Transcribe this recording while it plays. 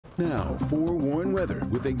Now, forewarn weather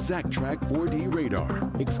with ExactTrack 4D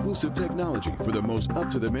radar. Exclusive technology for the most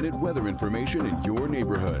up-to-the-minute weather information in your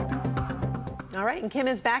neighborhood. All right, and Kim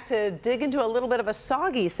is back to dig into a little bit of a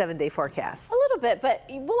soggy 7-day forecast. A little bit, but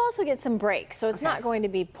we'll also get some breaks. So it's not going to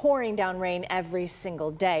be pouring down rain every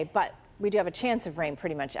single day, but we do have a chance of rain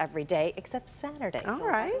pretty much every day except Saturday. All so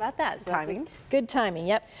right. We'll talk about that. So timing. Good timing.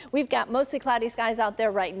 Yep. We've got mostly cloudy skies out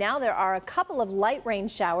there right now. There are a couple of light rain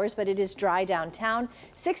showers, but it is dry downtown.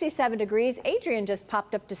 67 degrees. Adrian just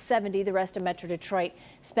popped up to 70. The rest of Metro Detroit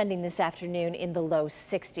spending this afternoon in the low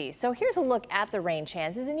 60s. So here's a look at the rain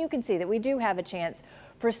chances, and you can see that we do have a chance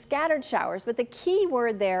for scattered showers, but the key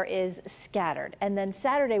word there is scattered. And then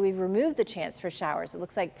Saturday, we've removed the chance for showers. It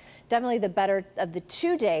looks like definitely the better of the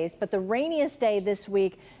 2 days, but the rainiest day this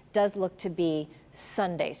week does look to be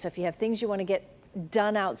Sunday. So if you have things you want to get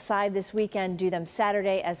done outside this weekend, do them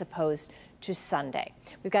Saturday as opposed to Sunday.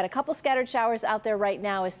 We've got a couple scattered showers out there right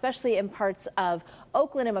now, especially in parts of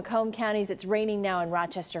Oakland and Macomb counties. It's raining now in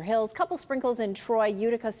Rochester Hills. Couple sprinkles in Troy,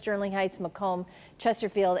 Utica, Sterling Heights, Macomb,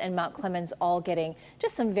 Chesterfield, and Mount Clemens, all getting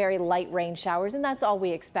just some very light rain showers. And that's all we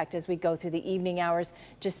expect as we go through the evening hours,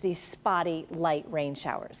 just these spotty light rain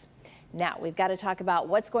showers. Now, we've got to talk about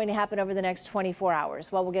what's going to happen over the next 24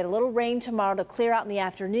 hours. Well, we'll get a little rain tomorrow to clear out in the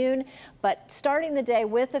afternoon, but starting the day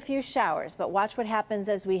with a few showers. But watch what happens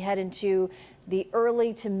as we head into the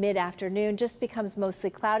early to mid-afternoon. Just becomes mostly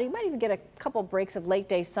cloudy. You might even get a couple breaks of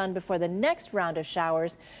late-day sun before the next round of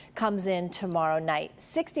showers comes in tomorrow night.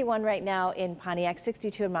 61 right now in Pontiac,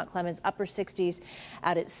 62 in Mount Clemens, upper 60s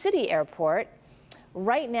out at City Airport.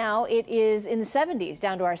 Right now, it is in the 70s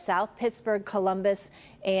down to our south. Pittsburgh, Columbus,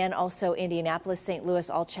 and also Indianapolis, St. Louis,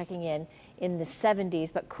 all checking in the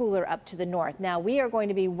 70s, but cooler up to the north. Now, we are going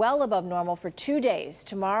to be well above normal for 2 days.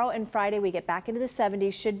 Tomorrow and Friday, we get back into the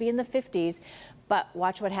 70s, should be in the 50s, but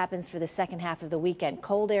watch what happens for the second half of the weekend.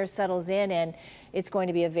 Cold air settles in, and it's going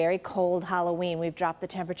to be a very cold Halloween. We've dropped the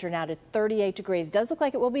temperature now to 38 degrees. Does look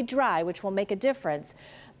like it will be dry, which will make a difference.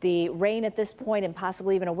 The rain at this point and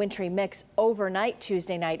possibly even a wintry mix overnight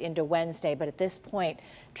Tuesday night into Wednesday. But at this point,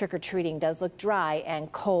 trick-or-treating does look dry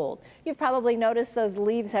and cold. You've probably noticed those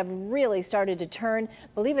leaves have really started to turn.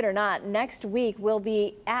 Believe it or not, next week we'll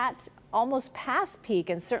be at almost past peak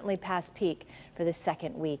and certainly past peak for the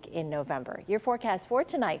second week in November. Your forecast for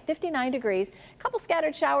tonight, 59 degrees, a couple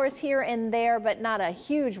scattered showers here and there, but not a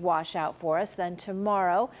huge washout for us. Then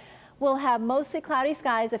tomorrow, we'll have mostly cloudy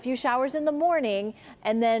skies, a few showers in the morning,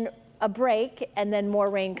 and then a break, and then more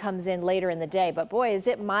rain comes in later in the day. But boy, is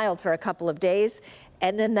it mild for a couple of days,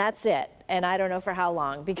 and then that's it. And I don't know for how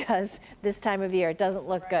long, because this time of year it doesn't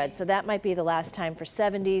look good. So that might be the last time for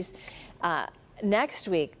 70s. Next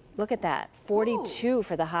week, look at that, 42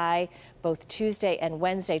 for the high, both Tuesday and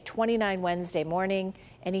Wednesday, 29 Wednesday morning.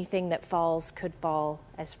 Anything that falls could fall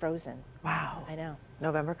as frozen. Wow. I know.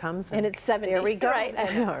 November comes. And it's 70. There we go. Right.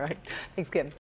 I know, right? Thanks, Kim.